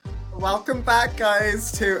Welcome back,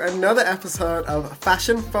 guys, to another episode of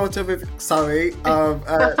Fashion Photo with, Tuned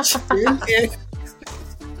In.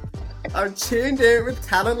 I'm tuned in with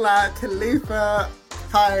Talent Lad, Khalifa.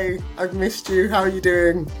 Hi, I've missed you. How are you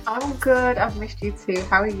doing? I'm good. I've missed you too.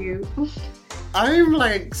 How are you? I'm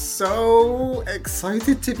like so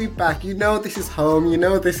excited to be back. You know this is home. You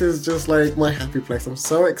know this is just like my happy place. I'm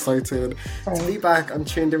so excited to be back. I'm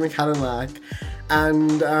tuned in with Talent Lad.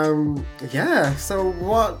 And so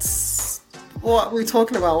what are we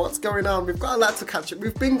talking about? What's going on? We've got a lot to catch up.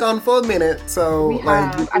 We've been gone for a minute, so we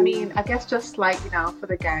have. I guess just like, for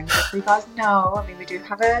the gang, if you guys know, we do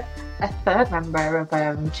have a third member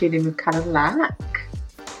of Tuning with Canon Lack.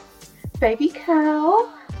 Baby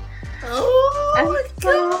Cal. Oh my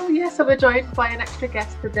God. So we're joined by an extra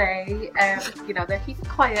guest today. They're keeping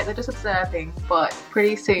quiet, they're just observing, but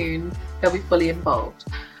pretty soon they'll be fully involved.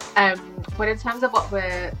 But in terms of what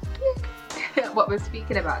we're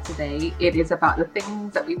speaking about today, it is about the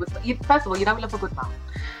things that we would... First of all, we love a good moan.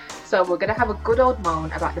 So we're going to have a good old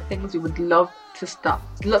moan about the things we would love to stop.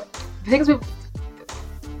 Look,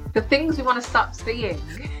 the things we want to stop seeing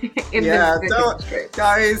in the music industry.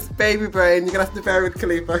 Guys, baby brain, you're going to have to bear with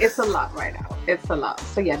Khalifa. It's a lot right now. It's a lot.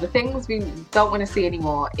 So the things we don't want to see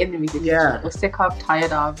anymore in the music industry. We're sick of,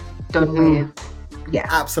 tired of, done with. Yeah.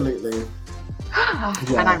 Absolutely.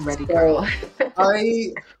 And I'm ready, girl.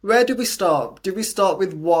 Where did we start? Did we start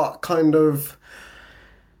with what kind of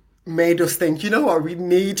made us think, you know what, we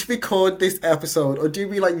need to record this episode? Or do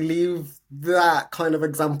we leave that kind of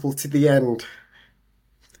example to the end?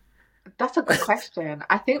 That's a good question.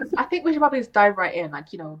 I think we should probably just dive right in.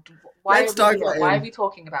 Why are we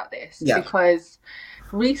talking about this? Yeah. Because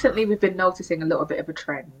recently we've been noticing a little bit of a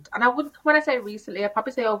trend. And when I say recently, I'd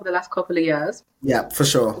probably say over the last couple of years. Yeah, for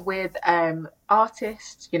sure. With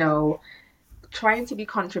artists, trying to be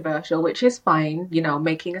controversial, which is fine,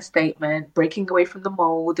 making a statement, breaking away from the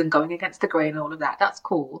mold and going against the grain and all of that. That's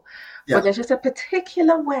cool. Yeah. But there's just a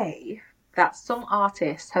particular way that some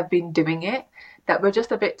artists have been doing it that we're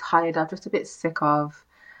just a bit tired of, just a bit sick of.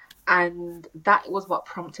 And that was what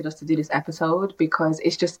prompted us to do this episode, because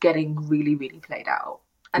it's just getting really, really played out.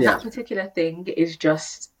 And that particular thing is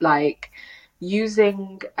just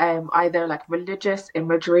using either religious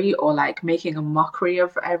imagery or making a mockery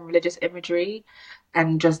of religious imagery,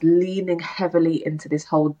 and just leaning heavily into this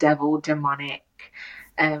whole devil, demonic,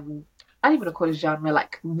 I don't even want to call it genre,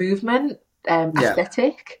 movement.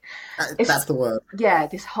 Aesthetic. That's the word. Yeah,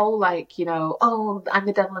 this whole oh, I'm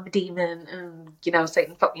the devil, I'm a demon, and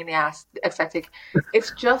Satan fucked me in the ass aesthetic.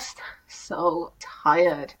 It's just so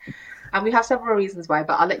tired. And we have several reasons why,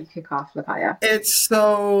 but I'll let you kick off, Lakaya. It's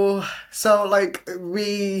so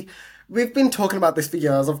we've been talking about this for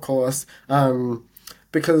years, of course.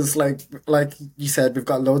 Because like you said, we've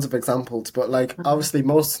got loads of examples, but obviously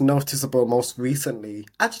most noticeable most recently,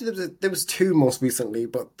 actually there was two most recently,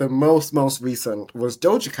 but the most recent was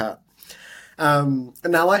Doja Cat.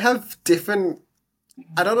 Now I have different,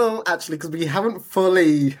 I don't know actually, because we haven't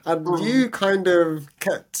fully, and you kind of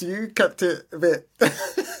kept it a bit,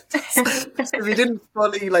 we didn't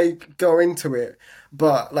fully go into it.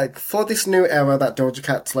 But for this new era that Doja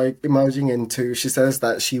Cat's emerging into, she says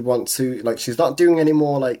that she wants to she's not doing any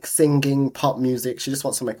more singing pop music. She just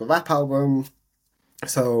wants to make a rap album.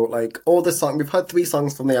 So all the songs, we've heard 3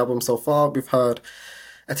 songs from the album so far. We've heard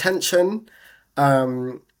Attention,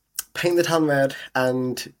 Paint the Town Red,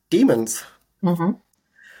 and Demons. Mm-hmm.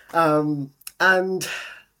 And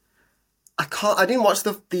I didn't watch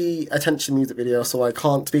the Attention music video, so I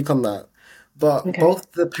can't speak on that. But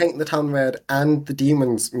both the Paint the Town Red and the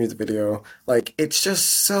Demons music video, it's just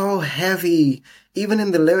so heavy, even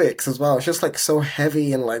in the lyrics as well. It's just so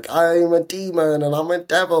heavy and I'm a demon and I'm a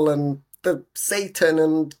devil and the Satan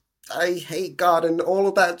and I hate God and all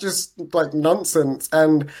of that just nonsense.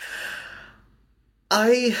 And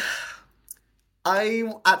I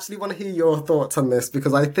actually want to hear your thoughts on this,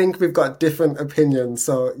 because I think we've got different opinions.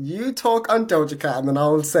 So you talk on Doja Cat and then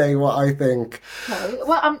I'll say what I think. Okay.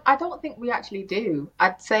 Well, I don't think we actually do.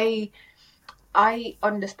 I'd say I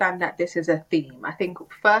understand that this is a theme. I think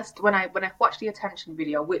first when I watched the Attention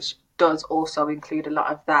video, which does also include a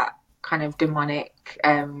lot of that kind of demonic,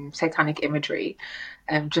 satanic imagery,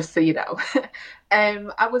 just so you know.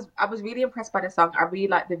 I was really impressed by the song. I really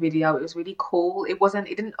liked the video. It was really cool. It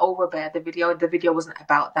didn't overbear the video. The video wasn't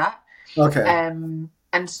about that. Okay.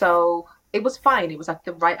 And so it was fine. It was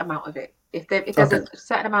the right amount of it. If there's a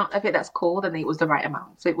certain amount of it that's cool, then it was the right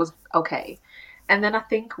amount. So it was okay. And then I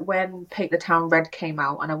think when Paint the Town Red came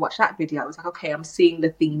out and I watched that video, I was okay, I'm seeing the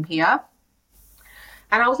theme here.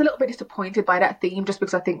 And I was a little bit disappointed by that theme, just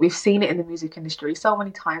because I think we've seen it in the music industry so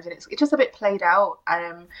many times, and it's just a bit played out.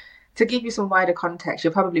 To to give you some wider context,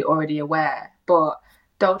 you're probably already aware, but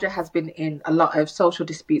Doja has been in a lot of social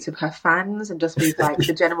disputes with her fans and just with like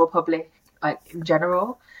the general public, like in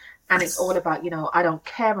general. And it's all about, I don't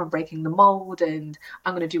care, I'm breaking the mold and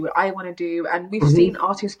I'm going to do what I want to do. And we've Hmm. seen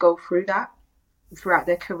artists go through that throughout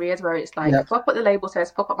their careers where it's like, Yeah. fuck what the label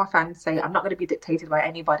says, fuck what my fans say, I'm not going to be dictated by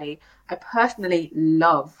anybody. I personally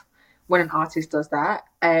love when an artist does that.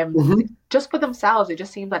 Hmm. Just for themselves, it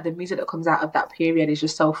just seems like the music that comes out of that period is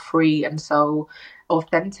just so free and so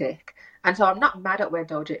authentic. And so I'm not mad at where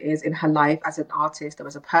Doja is in her life as an artist or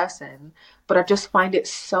as a person, but I just find it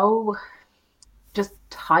so just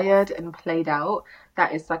tired and played out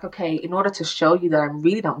that it's like, okay, in order to show you that I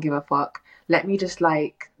really don't give a fuck, let me just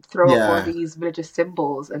like throw up all Yeah. these religious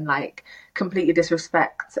symbols and like completely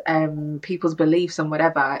disrespect people's beliefs and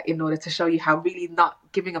whatever in order to show you how really not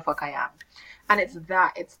giving a fuck I am. And it's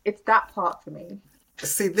that part for me.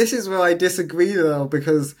 See, this is where I disagree though,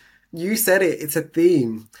 because you said it, it's a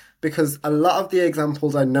theme. Because a lot of the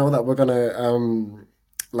examples I know that we're gonna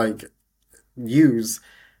like use,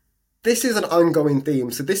 this is an ongoing theme.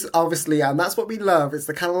 So this is obviously, and that's what we love. It's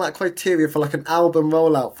the kind of like criteria for like an album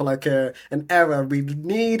rollout for like an era. We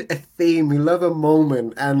need a theme. We love a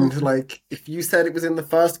moment. And Mm-hmm. like, if you said it was in the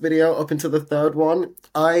first video up into the third one,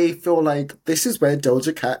 I feel like this is where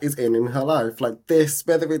Doja Cat is in her life. Like this,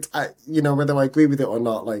 whether it's, whether I agree with it or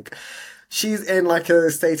not, like she's in like a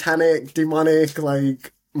satanic, demonic,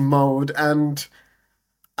 like mode. And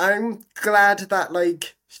I'm glad that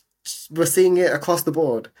like we're seeing it across the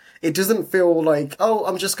board. It doesn't feel like, oh,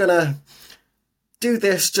 I'm just gonna do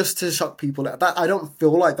this just to shock people. That I don't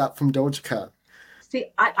feel like that from Doja Cat. See,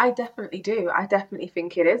 I definitely do. I definitely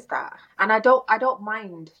think it is that. And I don't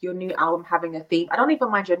mind your new album having a theme. I don't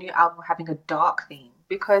even mind your new album having a dark theme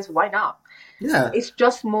because why not? Yeah. It's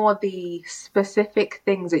just more the specific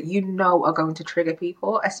things that you know are going to trigger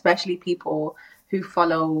people, especially people who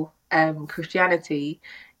follow Christianity.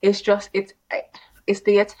 It's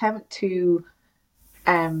the attempt to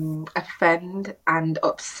offend and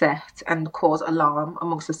upset and cause alarm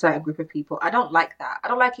amongst a certain group of people. I don't like that. I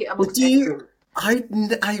don't like it But amongst do any you? group.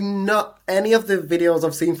 I'm not any of the videos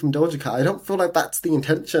I've seen from Doja Cat. I don't feel like that's the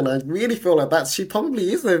intention. I really feel like that she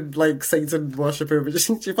probably is a like Satan worshiper, but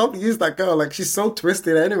she probably is that girl. Like she's so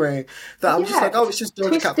twisted anyway that I'm just like, Yeah, oh, it's just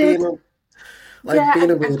Doja Cat twisted. being like Yeah,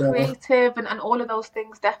 being a and weirdo. creative and all of those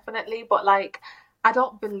things definitely, but like I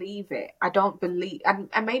don't believe it. I don't believe and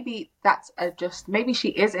maybe that's just maybe she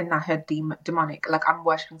is in that her demonic like I'm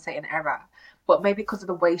worshiping Satan era. But maybe because of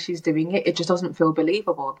the way she's doing it, it just doesn't feel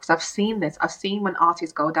believable. Because I've seen this. I've seen when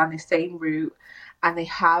artists go down the same route and they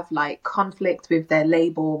have like conflict with their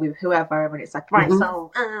label, with whoever, and it's like, right, Hmm.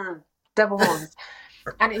 so devil horns.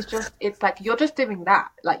 And it's like you're just doing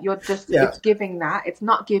that, like Yeah. it's giving that, it's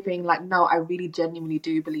not giving like, no, I really genuinely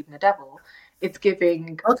do believe in the devil. It's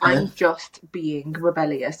giving, Okay. I'm just being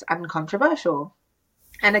rebellious and controversial.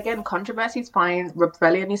 And again, controversy is fine,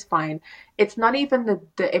 rebellion is fine. It's not even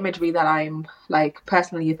the imagery that I'm like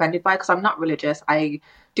personally offended by because I'm not religious. I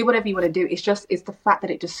do whatever you want to do. It's the fact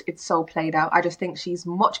that it's so played out. I just think she's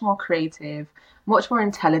much more creative, much more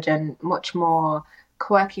intelligent, much more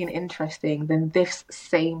quirky and interesting than this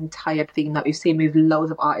same tired theme that we've seen with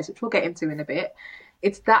loads of artists, which we'll get into in a bit.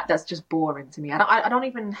 It's that's just boring to me. I don't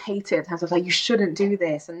even hate it in terms of like you shouldn't do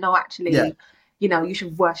this and no, Yeah. actually, you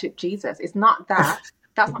should worship Jesus. It's not that.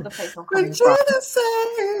 That's not the place I'm The coming from.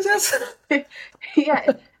 genocide.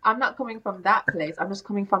 Yeah, I'm not coming from that place. I'm just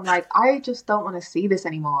coming from like, I just don't want to see this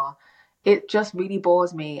anymore. It just really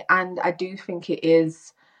bores me. And I do think it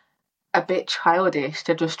is a bit childish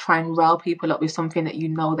to just try and rile people up with something that you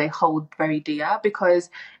know they hold very dear. Because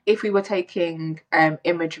if we were taking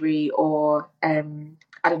imagery or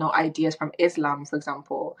I don't know, ideas from Islam, for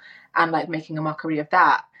example, and like making a mockery of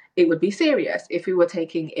that, it would be serious. If we were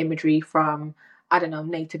taking imagery from I don't know,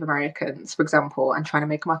 Native Americans, for example, and trying to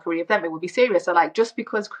make a mockery of them, it would be serious. So, like, just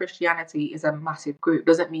because Christianity is a massive group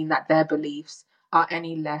doesn't mean that their beliefs are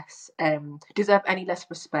any less deserve any less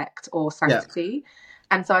respect or Yeah. sanctity.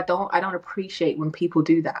 And so I don't appreciate when people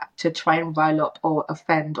do that to try and rile up or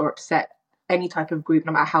offend or upset any type of group,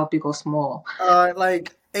 no matter how big or small.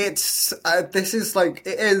 Like it's this is like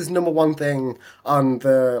it is number one thing on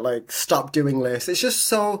the like stop doing list. It's just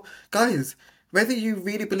so guys, whether you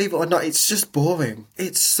really believe it or not, it's just boring.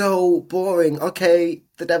 It's so boring. Okay,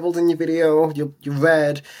 the devil's in your video. You're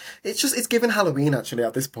red. It's given Halloween actually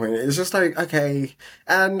at this point. It's just like okay,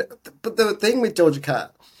 and but the thing with Doja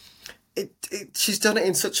Cat, she's done it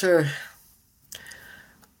in such a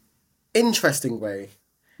interesting way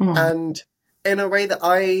Mm. and in a way that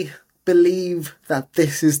I believe that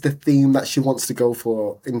this is the theme that she wants to go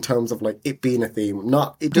for in terms of like it being a theme.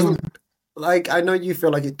 Not it Mm. doesn't like I know you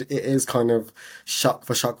feel like it is kind of shock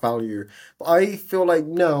for shock value, but I feel like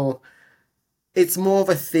no, it's more of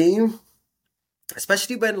a theme.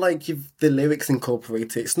 Especially when like you've the lyrics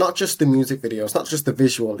incorporated. It's not just the music video, it's not just the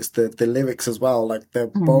visual, it's the lyrics as well. Like they're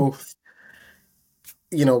Mm. both,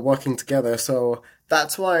 working together. So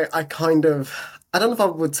that's why I don't know if I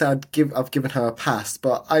would say I've given her a pass,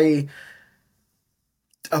 but I'm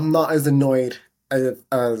not as annoyed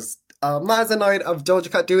as I'm not as annoyed of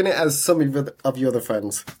Doja Cat doing it as some of your other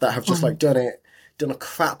friends that have just Mm. like done a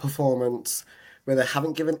crap performance where they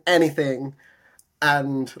haven't given anything.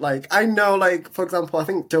 And like I know, like for example, I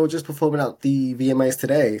think Doja's performing at the VMAs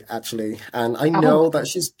today, actually, and I Oh, know that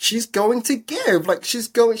she's going to give. Like she's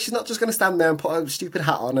not just going to stand there and put a stupid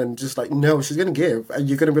hat on and just like no, she's going to give, and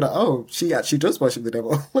you're going to be like, oh, she actually does worship the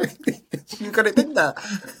devil. Like, you're going to think that.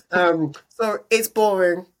 So it's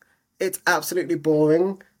boring. It's absolutely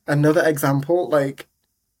boring. Another example, like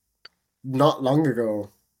not long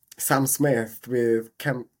ago, Sam Smith with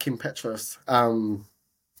Kim Petras.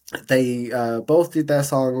 They both did their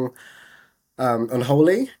song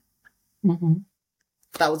Unholy. hmm.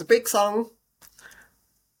 That was a big song,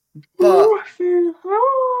 but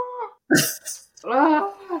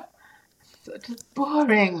Ah, just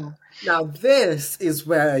boring. now this is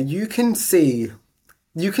where you can see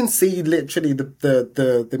literally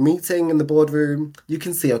the meeting in the boardroom. You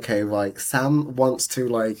can see, okay, right, Sam wants to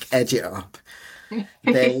like edge it up.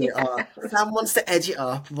 Sam wants to edge it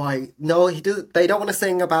up, right? No, they don't want to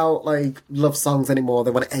sing about like love songs anymore.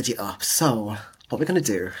 They want to edge it up. So what we're gonna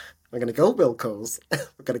do? We're gonna go Wilco's.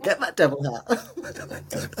 We're gonna get that devil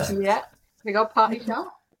hat. Yeah, we got party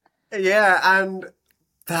shop. Yeah, and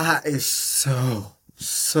that is so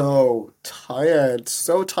tired,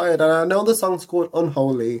 so tired. And I know the song's called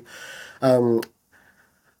Unholy, um,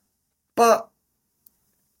 but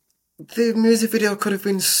the music video could have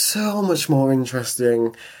been so much more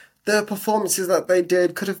interesting. The performances that they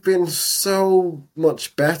did could have been so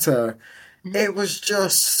much better. It was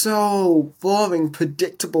just so boring,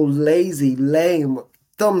 predictable, lazy, lame.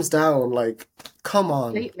 Thumbs down, like, come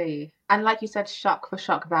on. Completely. And like you said, shock for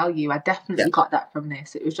shock value. I Yeah, definitely got that from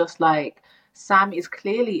this. It was just like Sam is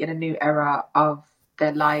clearly in a new era of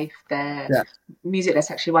their life, their yeah, music, their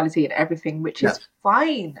sexuality, and everything, which yeah. is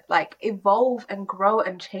fine. Like evolve and grow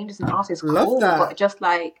and change as an artist is Love cool, but that. just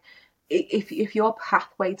like if your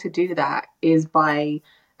pathway to do that is by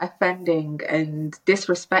offending and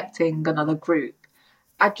disrespecting another group,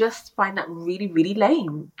 I just find that really, really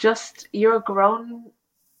lame. Just you're a grown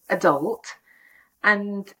adult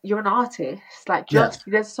and you're an artist. Like, Yeah. just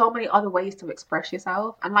there's so many other ways to express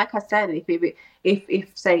yourself. And like I said,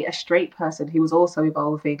 if say a straight person who was also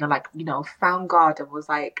evolving and like found God and was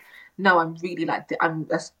like, no, I'm really like I'm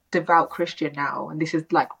a devout Christian now, and this is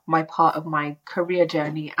like my part of my career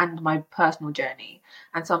journey and my personal journey,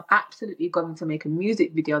 and so I'm absolutely going to make a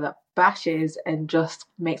music video that bashes and just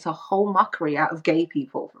makes a whole mockery out of gay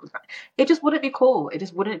people. It just wouldn't be cool. It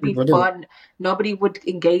just wouldn't It be wouldn't. fun. Nobody would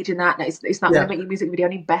engage in that. It's not going to Yeah. make your music video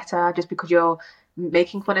any better just because you're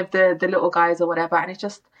making fun of the little guys or whatever. And it's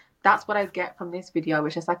just that's what I get from this video,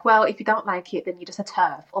 which is like, well, if you don't like it, then you're just a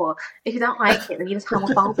turf, or if you don't like it, then you're just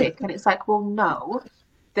homophobic. And it's like, well, no.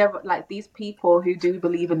 They're like these people who do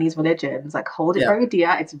believe in these religions, like hold it Yeah. very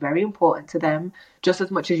dear. It's very important to them, just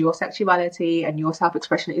as much as your sexuality and your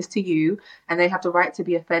self-expression is to you. And they have the right to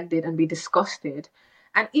be offended and be disgusted.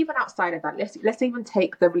 And even outside of that, let's even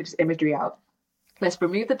take the religious imagery out. Let's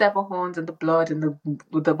remove the devil horns and the blood and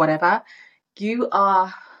the whatever. You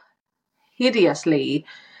are hideously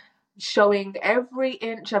showing every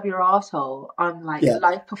inch of your arsehole on like Yeah.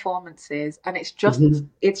 live performances, and it's just Hmm.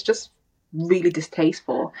 it's just really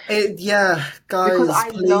distasteful. Yeah, Because guys, I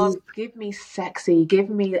please. love, give me sexy, give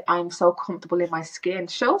me I'm so comfortable in my skin,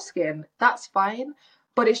 show skin, that's fine.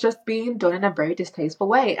 But it's just being done in a very distasteful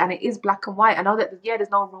way, and it is black and white. I know that yeah, there's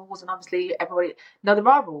no rules, and obviously everybody. No, there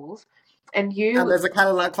are rules, and And you there's a kind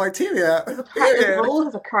of like criteria. there's Period. rules,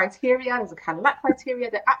 there's a criteria, there's a Cadillac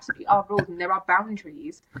criteria. There absolutely are rules, and there are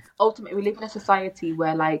boundaries. Ultimately, we live in a society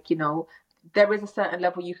where, like, there is a certain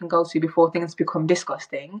level you can go to before things become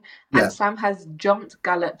disgusting. Yeah. And Sam has jumped,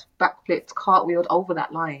 galloped, backflipped, cartwheeled over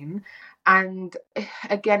that line. And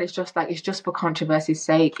again, it's just for controversy's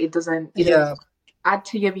sake. It doesn't Yeah. add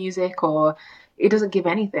to your music, or it doesn't give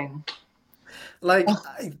anything. Like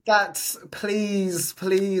that's please,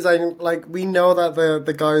 please. I like we know that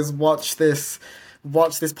the guys watch this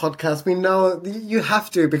watch this podcast, we know you have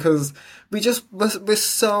to, because we're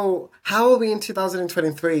so, how are we in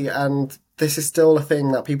 2023 and this is still a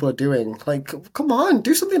thing that people are doing? Like, come on,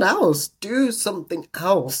 do something else. Do something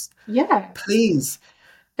else. Yeah. Please.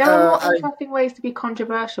 There are more I interesting ways to be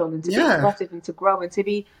controversial and to be Yeah, expressive and to grow and to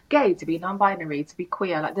be gay, to be non-binary, to be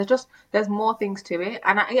queer. Like there's more things to it.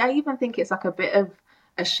 And I even think it's like a bit of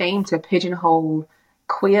a shame to pigeonhole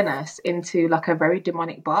queerness into like a very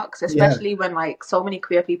demonic box, yeah. especially when like so many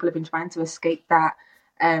queer people have been trying to escape that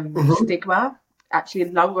Hmm. stigma. Actually,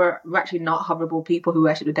 no, we're actually not horrible people who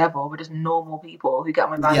worship the devil. We're just normal people who get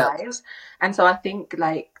on with our Yeah. lives. And so I think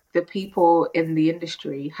like the people in the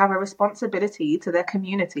industry have a responsibility to their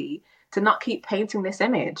community to not keep painting this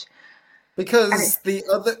image. And Because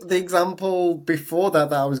the example before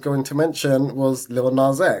that I was going to mention was Lil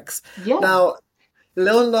Nas X. yeah, Now,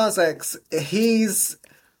 Lil Nas X, his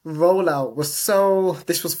rollout was so.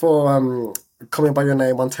 This was for Coming by Your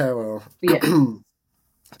Name, Montero. yeah.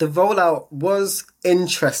 The rollout was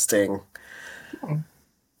interesting.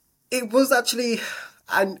 It was actually,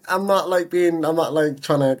 and I'm not like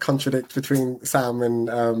trying to contradict between Sam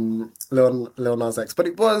and Lil Nas X, but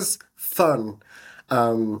it was fun.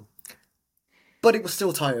 Um, but it was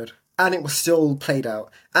still tired. And it was still played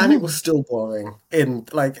out. And it was still boring. In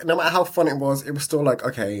like, no matter how fun it was still like,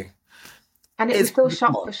 okay, And it was it's still come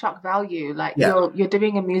shock on. for shock value. Like Yeah. you're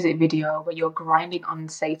doing a music video where you're grinding on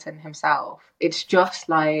Satan himself. It's just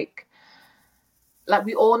like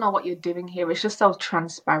we all know what you're doing here. It's just so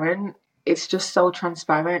transparent. It's just so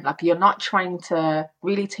transparent. Like you're not trying to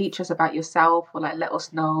really teach us about yourself or like let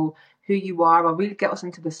us know who you are or really get us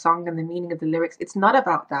into the song and the meaning of the lyrics. It's not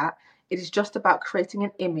about that. It is just about creating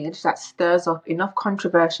an image that stirs up enough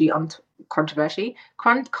controversy on Twitter,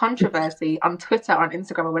 on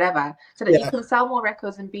Instagram, or whatever, so that you Yeah. can sell more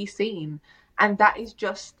records and be seen. And that is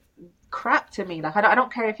just crap to me. Like I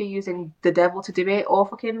don't care if you're using the devil to do it or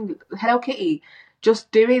fucking Hello Kitty,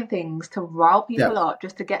 just doing things to rile Yeah. people up,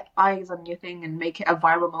 just to get eyes on your thing and make it a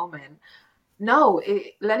viral moment. No,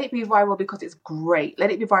 let it be viral because it's great.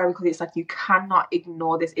 Let it be viral because it's like you cannot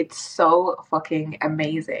ignore this. It's so fucking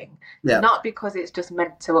amazing. Yeah. Not because it's just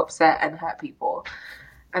meant to upset and hurt people.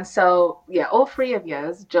 And so, yeah, all three of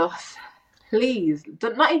yous just please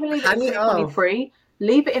do not even leave it in Hang it off. 2023.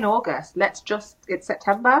 Leave it in August. It's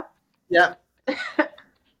September. Yeah.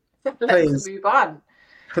 Let's Please. move on.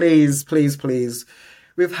 Please, please, please.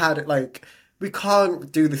 We've had it like, we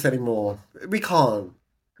can't do this anymore. We can't.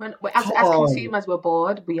 As Come on. consumers, we're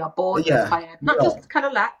bored. We are bored. We're Yeah. tired. We Not are. just kind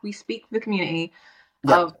of like we speak for the community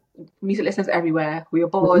Yeah. of music listeners everywhere. We are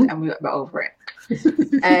bored Mhm. and we're over it.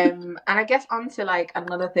 And I guess on to like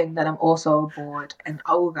another thing that I'm also bored and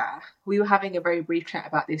over. We were having a very brief chat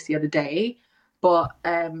about this the other day, but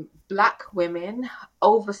black women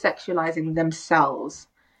over sexualizing themselves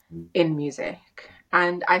in music.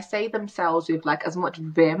 And I say themselves with like as much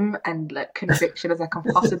vim and like conviction as I can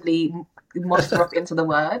possibly muster up into the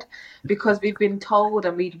word, because we've been told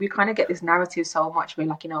and we kind of get this narrative so much. We're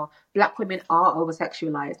like, black women are over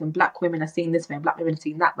sexualized and black women are seen this way and black women are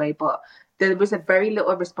seen that way. But there was a very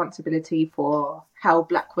little responsibility for how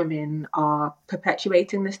black women are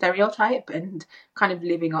perpetuating the stereotype and kind of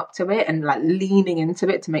living up to it and like leaning into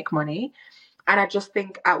it to make money. And I just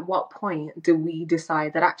think, at what point do we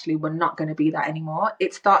decide that actually we're not going to be that anymore?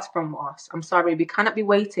 It starts from us. I'm sorry, we cannot be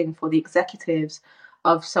waiting for the executives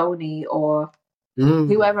of Sony or Mm.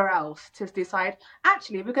 whoever else to decide,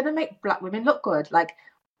 actually, we're going to make black women look good. Like,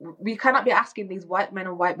 we cannot be asking these white men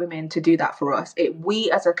and white women to do that for us.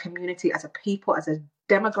 We as a community, as a people, as a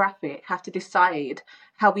demographic, have to decide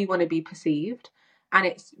how we want to be perceived. And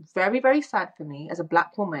it's very, very sad for me as a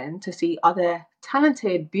black woman to see other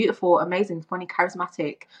talented, beautiful, amazing, funny,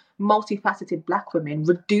 charismatic, multifaceted black women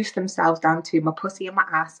reduce themselves down to my pussy and my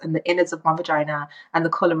ass and the innards of my vagina and the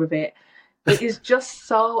colour of it. It is just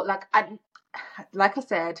so like I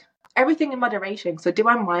said, everything in moderation. So do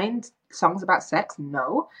I mind songs about sex?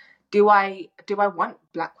 No. Do I want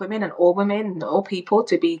black women and all women and all people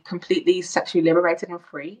to be completely sexually liberated and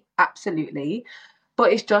free? Absolutely.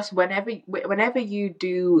 But it's just whenever you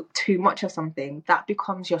do too much of something, that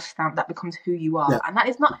becomes your stamp, that becomes who you are. Yeah. And that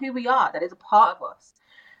is not who we are. That is a part of us.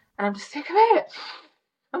 And I'm just sick of it.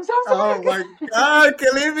 I'm so Oh my sick. God,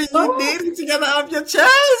 Kalimi, you Oh, needed to get that off your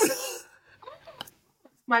chest.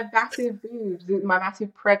 my massive boobs, my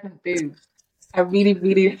massive pregnant boobs. I really,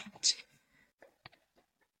 really had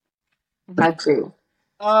to.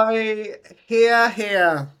 I here,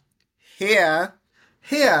 here, here,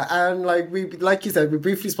 and like you said, we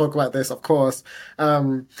briefly spoke about this, of course.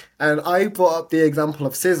 And I brought up the example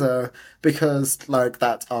of Scissor because, like,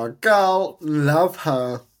 that's our girl, love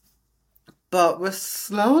her. But we're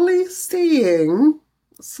slowly seeing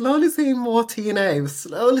more TNA, we're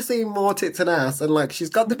slowly seeing more tits and ass, and like she's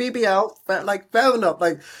got the BB out, but like fair enough.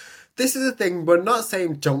 Like this is the thing, we're not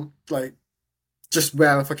saying jump like just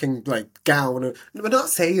wear a fucking like gown. We're not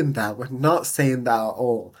saying that. We're not saying that at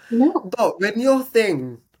all. No. But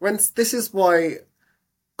when this is why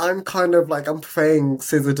I'm kind of like I'm praying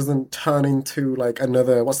Scissor doesn't turn into like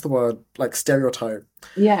another what's the word like stereotype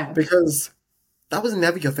Yeah. because that was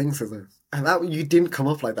never your thing, Scissor. And that you didn't come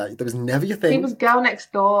up like that. That was never your She thing. was girl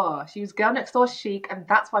next door. She was girl next door chic, and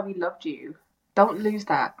that's why we loved you. Don't lose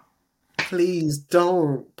that. Please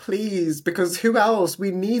don't, please, because who else?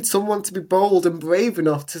 We need someone to be bold and brave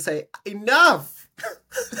enough to say enough.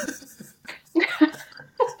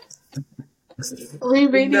 We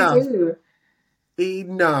really Enough. do.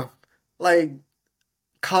 Enough. Like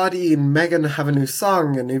Cardi and Megan have a new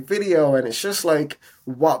song, a new video, and it's just like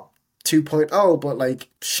what 2.0, but like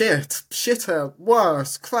shitter,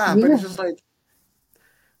 worse, crap. And Yeah. it's just like,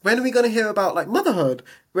 when are we gonna hear about like motherhood?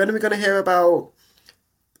 When are we gonna hear about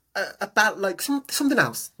like something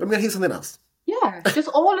else? When are we gonna hear something else? Yeah, just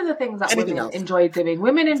all of the things that Anything women else? enjoy doing.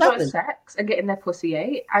 Women enjoy Exactly. sex and getting their pussy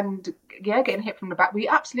ate, and yeah, getting hit from the back. We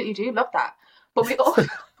absolutely do love that. But we also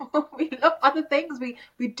we love other things.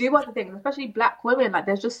 We do other things, especially black women. Like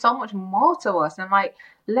there's just so much more to us, and like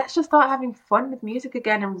let's just start having fun with music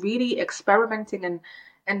again and really experimenting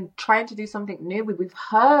and trying to do something new. We've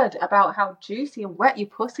heard about how juicy and wet your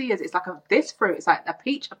pussy is. It's like this fruit. It's like a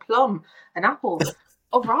peach, a plum, an apple.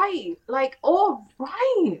 All right, like all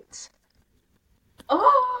right.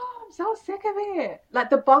 Oh, I'm so sick of it. Like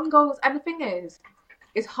the bongos, and the thing is,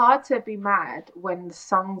 it's hard to be mad when the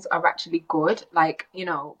songs are actually good. Like,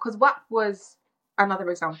 because WAP was another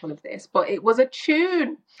example of this, but it was a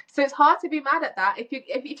tune. So it's hard to be mad at that. If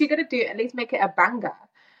you're gonna do it, at least make it a banger.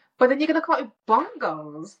 But then you're gonna call it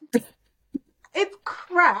bongos. It's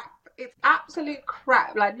crap. It's absolute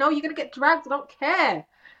crap. Like, no, you're gonna get dragged. I don't care.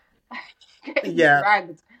 You're getting Yeah,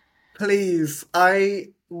 dragged. please. I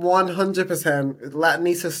 100% that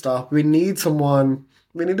needs to stop. We need someone.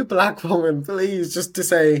 We need a black woman, please, just to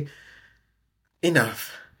say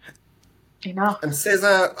enough. And Enough.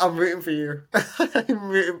 Scissor, I'm rooting for you. I'm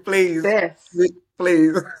rooting, please, This.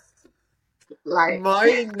 please. Like,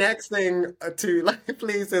 My next thing to like,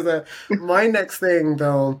 please, Scissor. My next thing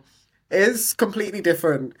though is completely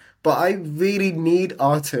different, but I really need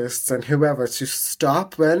artists and whoever to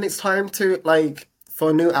stop when it's time to like for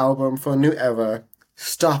a new album, for a new era.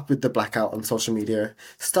 Stop with the blackout on social media.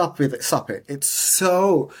 Stop with it. Stop it. It's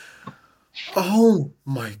so. Oh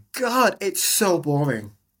my God, it's so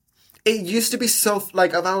boring. It used to be so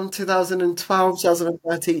like around 2012,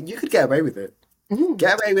 2013. You could get away with it. mm.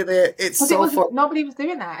 Get away with it. It's Because it so was fun. nobody was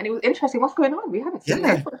doing that, and it was interesting. What's going on? We haven't seen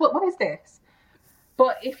this. Yeah, What is this?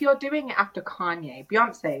 But if you're doing it after Kanye,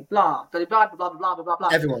 Beyonce, blah blah blah blah blah blah blah blah blah,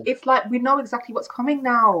 everyone. it's like we know exactly what's coming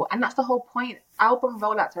now, and that's the whole point. Album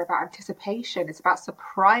rollouts are about anticipation. It's about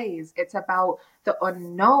surprise. It's about the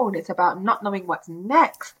unknown. It's about not knowing what's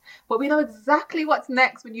next. But we know exactly what's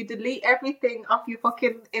next when you delete everything off your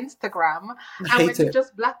fucking Instagram, I and when hate you it.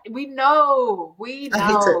 just black. We I hate it.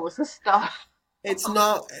 know. So stop. It's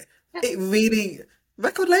not. It really.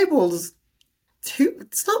 Record labels.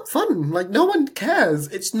 It's not fun. Like no one cares.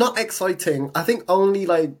 It's not exciting. I think only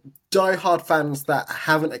like die-hard fans that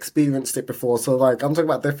haven't experienced it before. So like I'm talking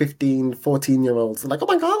about the 15, 14 year olds. Like, oh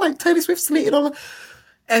my God, like Taylor Swift's deleted all.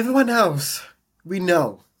 Everyone else, we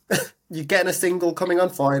know. You're getting a single coming on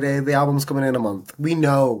Friday, the album's coming in a month. We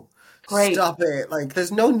know. Great. Stop it. Like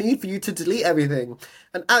there's no need for you to delete everything.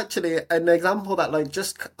 And actually an example that like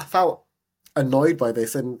just I felt annoyed by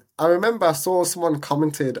this. And I remember I saw someone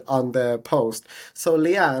commented on their post. So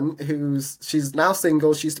Leanne, she's now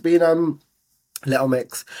single, she used to be in Little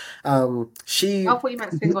Mix. She I thought you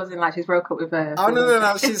meant singles and like she's broke up with oh no,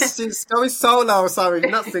 Beyonce. she's going solo. Sorry,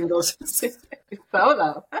 not single.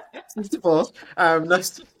 Solo. She's divorced.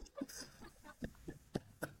 That's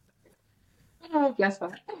Oh, bless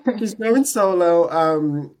her. she's going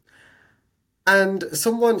solo. And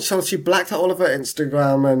so she blacked out all of her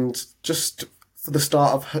Instagram and just for the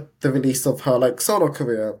start of the release of her like solo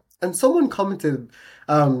career. And someone commented,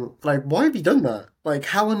 like, why have you done that? Like,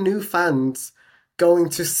 how are new fans going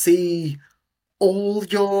to see all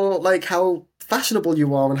your like how fashionable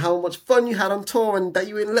you are and how much fun you had on tour and that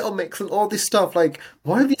you were in Little Mix and all this stuff? Like,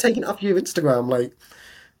 why have you taken it off your Instagram? Like,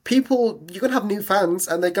 people, you're gonna have new fans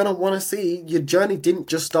and they're gonna want to see your journey didn't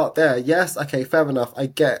just start there. Yes, okay, fair enough. I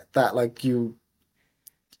get that. Like, you're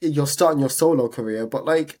starting your solo career, but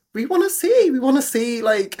like we want to see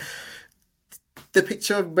like the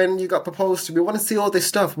picture of when you got proposed to. We want to see all this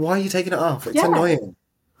stuff. Why are you taking it off? It's Yeah. annoying.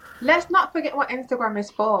 let's not forget what Instagram is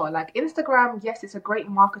for. Like Instagram, yes, it's a great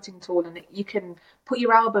marketing tool, and you can put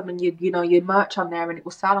your album and your merch on there, and it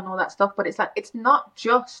will sell and all that stuff. But it's like it's not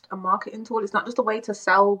just a marketing tool. It's not just a way to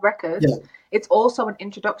sell records. Yeah, It's also an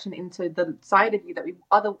introduction into the side of you that we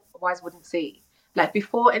otherwise wouldn't see. Like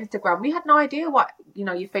before Instagram, we had no idea what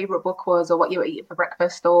your favorite book was, or what you were eating for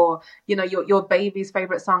breakfast, or your baby's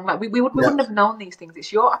favorite song. Like we yeah, wouldn't have known these things.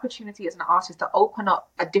 It's your opportunity as an artist to open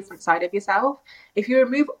up a different side of yourself. If you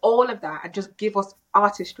remove all of that and just give us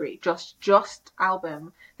artistry, just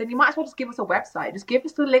album, then you might as well just give us a website. Just give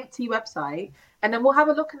us the link to your website, and then we'll have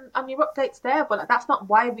a look on your updates there. But like, that's not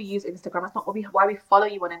why we use Instagram. That's not why we follow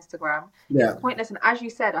you on Instagram. It's yeah. pointless. And as you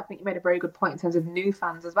said, I think you made a very good point in terms of new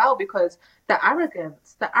fans as well, because the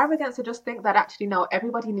arrogance to just think that actually no,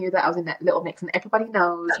 everybody knew that I was in that Little Mix, and everybody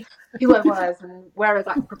knows who I was and where I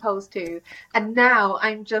got proposed to, and now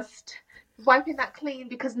I'm just wiping that clean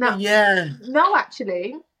because no, Yeah, no,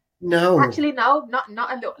 actually, no. actually, no,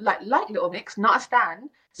 not a little like Little Mix, not a stan.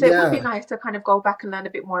 So it would be Yeah, nice to kind of go back and learn a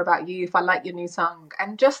bit more about you if I like your new song,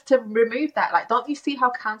 and just to remove that. Like, don't you see how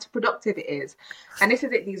counterproductive it is? And this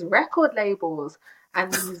is it. These record labels and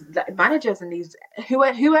these like, managers and these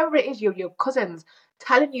whoever it is, your cousins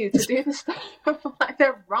telling you to do this stuff, like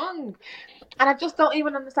they're wrong. And I just don't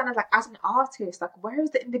even understand as an artist, like where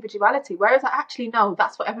is the individuality? Where is that actually no,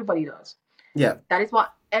 that's what everybody does. yeah, That is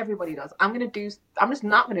what everybody does. I'm just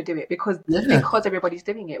not gonna do it because yeah. everybody's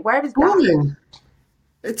doing it. Where is that? Boring.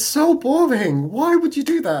 It's so boring. Why would you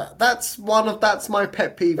do that? That's my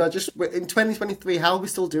pet peeve. I just in 2023, how are we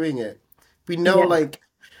still doing it? We know, Yeah. like,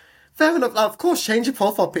 fair enough. Of course, change your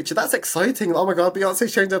profile picture. That's exciting. Oh my God,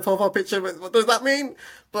 Beyonce changed her profile picture. But what does that mean?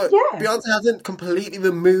 But Yeah. Beyonce hasn't completely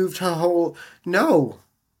removed her whole. No,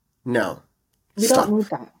 no, We don't stop. need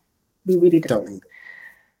that. We really Don't don't. need.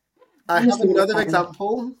 I have Honestly, we another don't.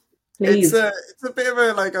 example. Please. It's a bit of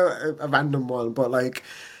a random one, but like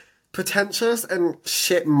pretentious and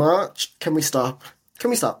shit merch. Can we stop? Can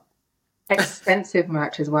we stop? Expensive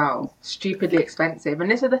merch as well. Stupidly expensive. And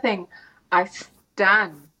this is the thing. I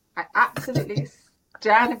stan. I absolutely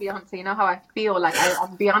stan Beyonce. You know how I feel like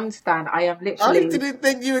I'm beyond stan. I am I literally. didn't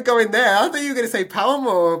think you were going there. I thought you were going to say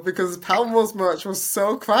Paramore because Paramore's merch was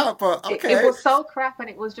so crap. But It okay. was so crap, and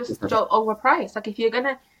it was just so overpriced. Like if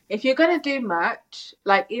you're gonna do merch,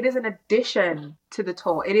 like it is an addition to the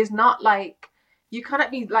tour. It is not like you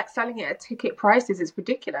cannot be like selling it at ticket prices. It's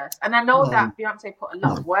ridiculous. And I know No, that Beyonce put a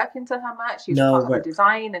lot of no, work into her merch. She's no, part of the wait,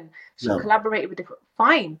 design, and she no. collaborated with different.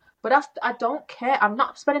 Fine, but I don't care. I'm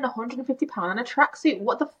not spending £150 on a tracksuit.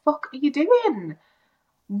 What the fuck are you doing?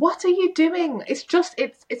 What are you doing?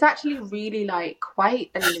 It's actually really like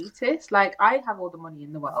quite elitist. Like I have all the money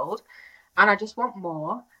in the world and I just want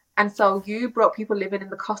more. And so you broke people living in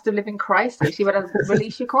the cost of living crisis. You better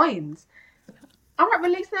release your coins. I'm not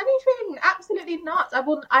releasing anything. Absolutely not.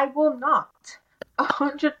 I will not.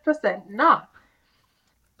 100% not.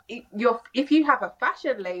 If you have a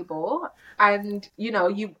fashion label and you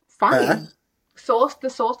Fair. fine, source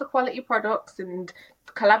the quality products and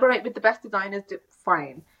collaborate with the best designers,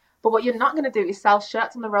 fine. But what you're not going to do is sell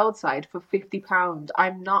shirts on the roadside for £50.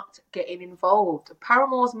 I'm not getting involved.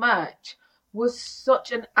 Paramore's merch was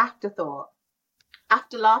such an afterthought,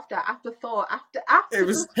 after laughter, after thought, It after.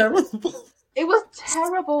 was terrible. It was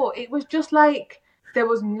terrible. It was just like there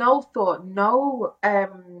was no thought, no There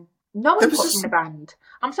was input from the just band.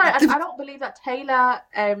 I'm sorry, I don't believe that Taylor,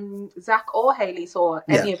 Zach, or Haley saw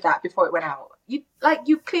yeah. any of that before it went out. You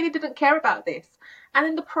clearly didn't care about this, and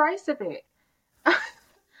then the price of it.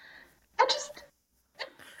 I just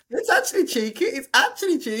It's actually cheeky. It's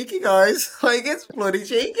actually cheeky, guys. Like it's bloody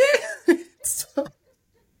cheeky. It's-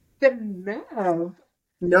 the nerve.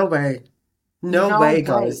 no way. No No way,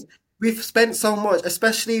 guys. way. We've spent so much,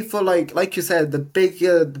 especially for like you said, the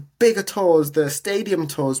bigger tours, the stadium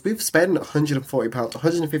tours. We've spent £140,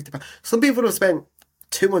 £150. Some people have spent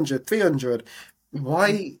 200, 300.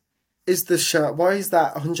 Why is the shirt? Why is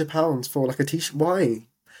that £100 for like a t-shirt? Why?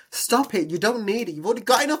 Stop it! You don't need it. You've already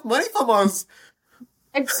got enough money from us.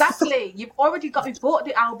 Exactly. We bought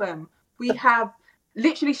the album. We have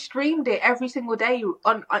literally streamed it every single day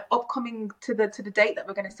on upcoming to the date that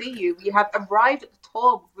we're going to see you. We have arrived at the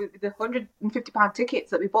tour with the £150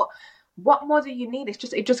 tickets that we bought. What more do you need?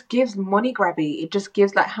 It just gives money grabby. It just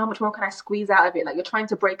gives like how much more can I squeeze out of it? Like you're trying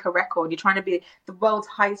to break a record. You're trying to be the world's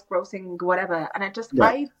highest grossing whatever. And Yeah,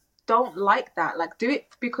 I don't like that. Like do it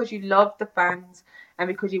because you love the fans and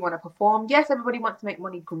because you want to perform. Yes, everybody wants to make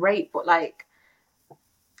money, great, but like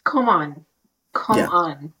come on. Come yeah.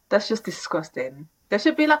 on. That's just disgusting. There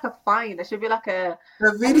should be like a fine. There should be like They I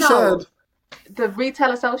don't really know, should. the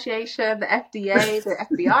Retail Association, the FDA, the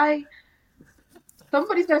FBI.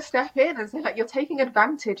 Somebody's going to step in and say, like, you're taking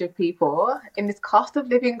advantage of people in this cost of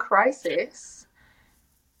living crisis.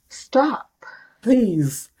 Stop.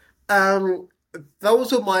 Please. Um,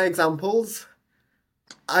 those were my examples.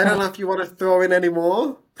 I don't know if you want to throw in any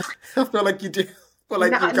more. I feel like you do. Well,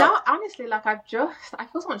 like No, you've got. no, honestly, like I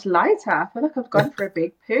feel so much lighter. I feel like I've gone for a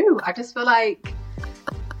big poo. I just feel like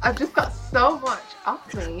I've just got so much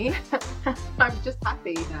off me. I'm just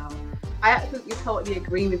happy now. I absolutely totally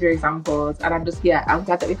agree with your examples, and I'm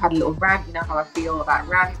glad that we've had a little rant. You know how I feel about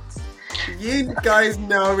rants. You guys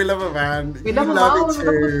know we love a rant. We You love them love all. it We love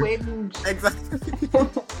a too. good whinge.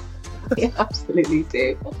 Exactly. We absolutely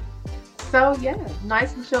do. So yeah,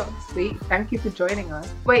 nice and short and sweet. Thank you for joining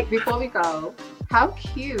us. Wait, before we go, how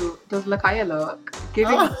cute does Lakaya look?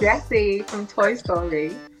 Giving Oh, Jessie from Toy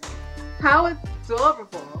Story. How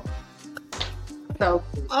adorable. So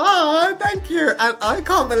cute. oh, thank you. And I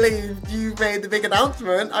can't believe you made the big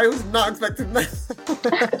announcement. I was not expecting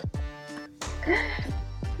that.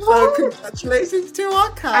 So congratulations to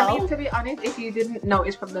our I mean, cow. to be honest, if you didn't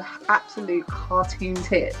notice from the absolute cartoon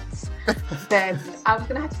tits, then I was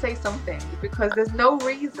gonna have to say something because there's no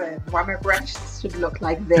reason why my breasts should look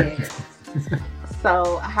like this.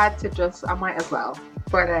 So I had to I might as well.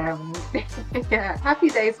 But yeah, happy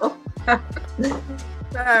days.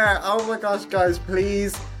 There. Oh my gosh, guys,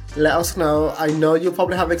 please let us know. I know you'll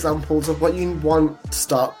probably have examples of what you want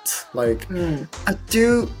stopped. Like, I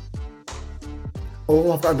do.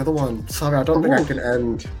 Oh, I've got another one. Sorry, I don't think I Ooh. can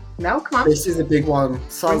end. No, come on. This is a big one.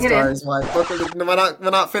 Sorry, Bring it in. guys. Right, we're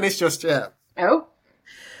not finished just yet. Oh,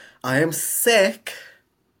 I am sick.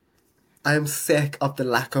 I am sick of the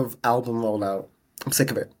lack of album rollout. I'm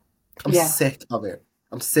sick of it. I'm yeah. sick of it.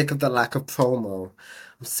 I'm sick of the lack of promo.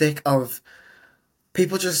 I'm sick of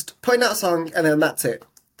people just putting out a song and then that's it.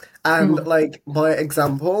 And like my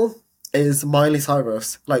example is Miley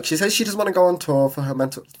Cyrus. Like she says she doesn't want to go on tour for her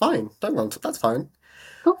mental. Fine, don't go on tour. That's fine.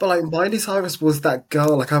 Cool. But like Miley Cyrus was that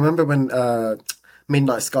girl. Like I remember when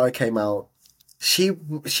Midnight Sky came out. She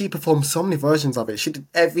performed so many versions of it. She did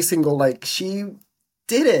every single she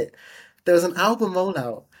did it. There was an album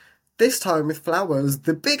rollout. This time with Flowers,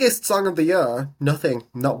 the biggest song of the year, nothing.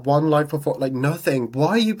 Not one live performance, like nothing. Why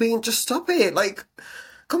are you being, just stop it. Like,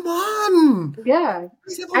 come on. Yeah.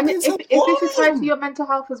 Is everyone And being so if this is tied to boring? your mental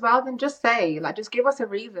health as well, then just say, like, just give us a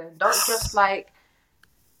reason.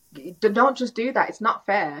 Don't just do that. It's not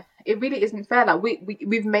fair. It really isn't fair. Like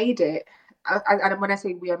we've made it, and when I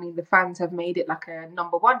say we, I mean the fans have made it like a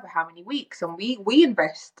number one for how many weeks, and we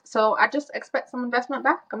invest. So I just expect some investment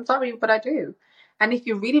back. I'm sorry, but I do. And if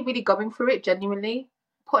you're really, really going through it genuinely,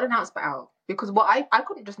 put an announcement out because I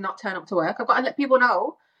couldn't just not turn up to work. I've got to let people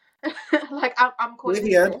know. Like I'm calling in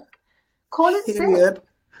Period. sick. Call in sick. Period.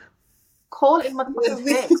 Call in motherfucking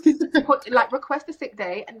sick. Request a sick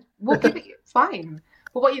day, and we'll give it you. Fine.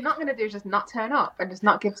 But what you're not going to do is just not turn up and just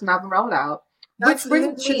not give us an album rollout. Which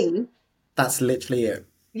brings me, That's literally it.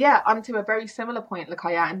 yeah, onto a very similar point,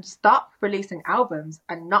 Lakaya, and stop releasing albums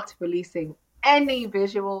and not releasing any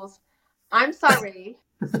visuals. I'm sorry,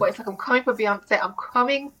 but it's like I'm coming for Beyonce. I'm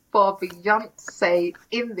coming for Beyonce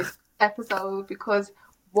in this episode because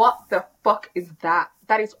what the fuck is that?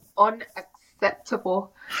 That is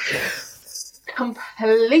unacceptable.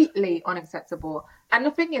 Completely unacceptable. And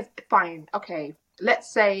the thing is, fine, okay, let's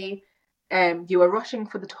say you were rushing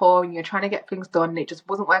for the tour and you're trying to get things done and it just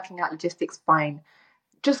wasn't working out, logistics, fine.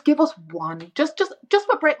 Just give us one. Just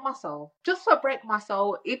for Break My Soul. Just for Break My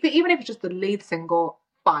Soul. Even if it's just the lead single,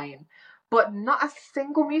 fine. But not a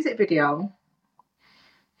single music video.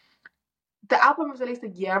 The album was released a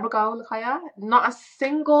year ago, Lakaya. Not a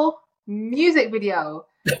single music video.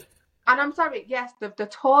 And I'm sorry, yes, the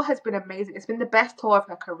tour has been amazing. It's been the best tour of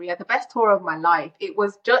her career, the best tour of my life.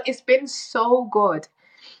 It's been so good.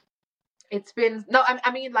 It's been, no,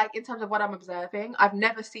 I mean, like, in terms of what I'm observing, I've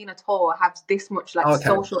never seen a tour have this much, like, Okay.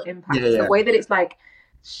 social impact. Yeah. The way that it's, like,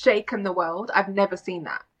 shaken the world, I've never seen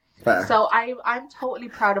that. Fair. So I'm totally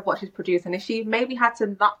proud of what she's produced. And if she maybe had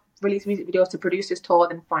to not release music videos to produce this tour,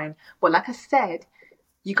 then fine. But like I said,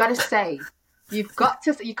 you got to say, you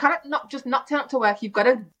cannot not turn up to work. You've got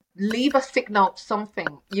to leave a sick note, something.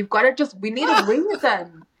 You've got to we need a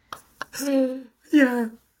reason. Yeah.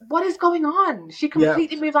 What is going on? She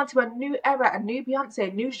completely moved on to a new era, a new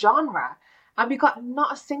Beyonce, a new genre. And we got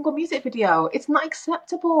not a single music video. It's not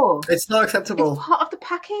acceptable. It's not acceptable. It's part of the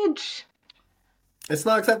package. It's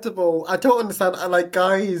not acceptable. I don't understand. I'm like,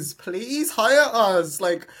 guys, please hire us.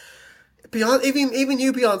 Like, Beyonce, even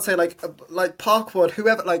you, Beyonce, like Parkwood,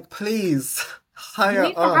 whoever, like, please hire You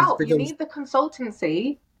need the us. help. Because You need the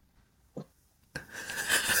consultancy.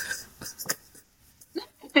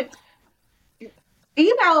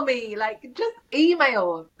 email me. Like, just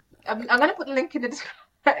email. I'm going to put the link in the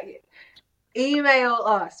description. Email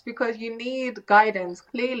us because you need guidance.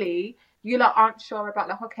 Clearly, you lot aren't sure about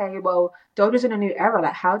like, okay, well, Doja's in a new era.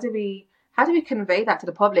 Like, how do we convey that to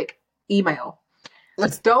the public? Email.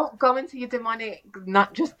 Don't go into your demonic.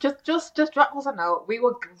 Not just drop us a note. We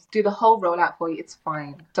will do the whole rollout for you. It's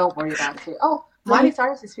fine. Don't worry about it. Oh, Miley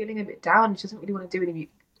Cyrus is feeling a bit down. She doesn't really want to do any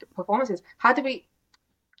performances. How do we?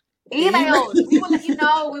 Email. We will let you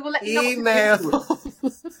know. We will let you know. Email.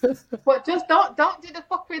 But just don't do the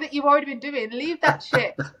fuckery that you've already been doing. Leave that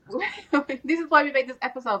shit. This is why we made this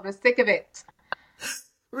episode. We're sick of it.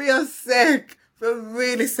 We are sick. We're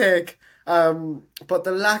really sick. But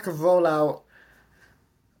the lack of rollout,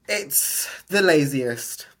 it's the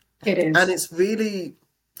laziest. It is. And it's really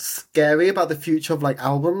scary about the future of like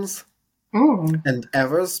albums. And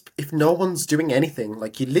eras, if no one's doing anything,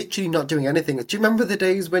 like you're literally not doing anything. Do you remember the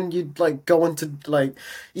days when you'd like go into like,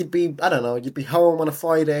 you'd be home on a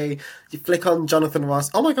Friday, you flick on Jonathan Ross,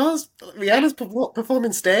 oh my gosh, Rihanna's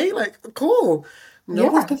performing Stay? Like, cool. No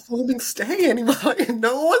one's performing Stay anymore.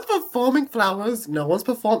 No one's performing Flowers. No one's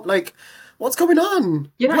like, what's going on?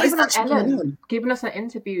 You're not even on Ellen giving us an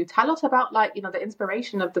interview. Tell us about like, the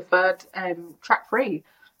inspiration of the third track 3.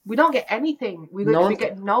 We don't get anything. We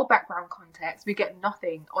get no background context. We get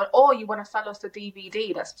nothing. Or you want to sell us a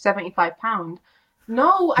DVD that's £75.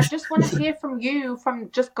 No, I just want to hear from you.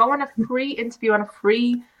 Just go on a free interview on a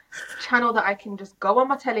free channel that I can just go on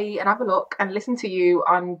my telly and have a look and listen to you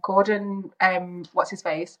on Gordon, what's his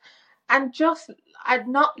face, and just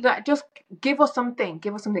give us something.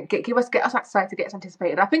 Get us excited, get us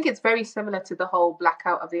anticipated. I think it's very similar to the whole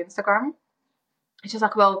blackout of the Instagram. It's just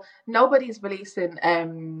like, well, nobody's releasing,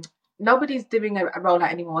 nobody's doing a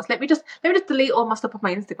rollout anymore. So let me just delete all my stuff off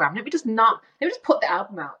my Instagram. Let me just put the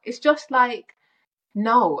album out. It's just like,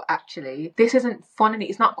 no, actually, this isn't fun and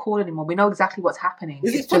it's not cool anymore. We know exactly what's happening.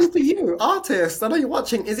 Is it fun for you, artist? I know you're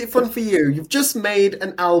watching. Is it fun for you? You've just made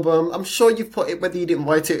an album. I'm sure you've put it, whether you didn't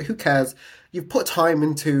write it, who cares? You've put time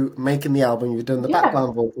into making the album. You've done the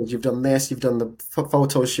background vocals. You've done this. You've done the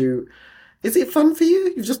photo shoot. Is it fun for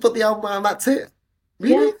you? You've just put the album out and that's it?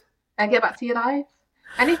 Really? Yeah, and get back to your life.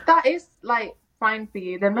 And if that is like fine for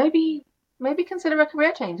you, then maybe consider a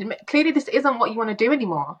career change. Clearly, this isn't what you want to do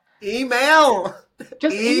anymore. Email.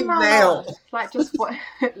 Just email us. Like, just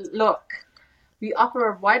look. We offer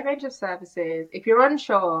a wide range of services. If you're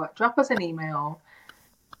unsure, drop us an email,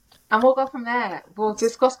 and we'll go from there. We'll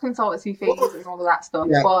discuss consultancy fees and all of that stuff.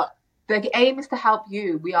 Yeah. But the aim is to help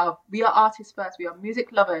you. We are artists first. We are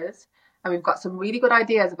music lovers. And we've got some really good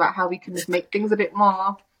ideas about how we can just make things a bit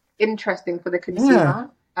more interesting for the consumer. Yeah.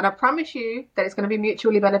 And I promise you that it's going to be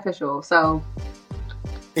mutually beneficial. So,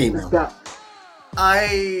 email. Let's go.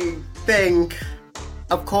 I think,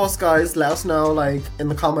 of course, guys, let us know, like, in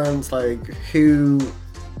the comments, like, who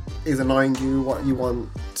is annoying you, what you want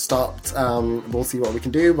stopped. We'll see what we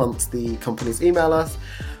can do once the companies email us.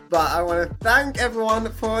 But I want to thank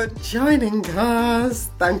everyone for joining us.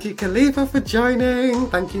 Thank you, Khalifa, for joining.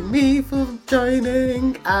 Thank you, me, for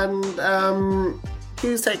joining. And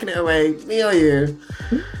who's taking it away? Me or you?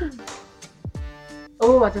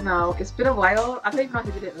 Oh, I don't know. It's been a while. I don't even know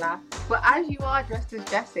who didn't laugh. But as you are dressed as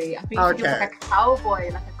Jessie, I think you look like a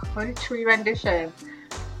cowboy, like a country rendition.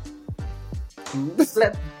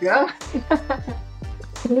 Let's go.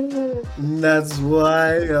 That's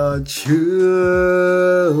why you're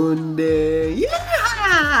tuned in.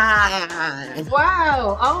 Yeah!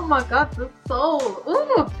 Wow! Oh my God, the soul.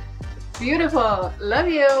 Ooh, beautiful. Love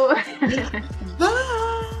you. Bye.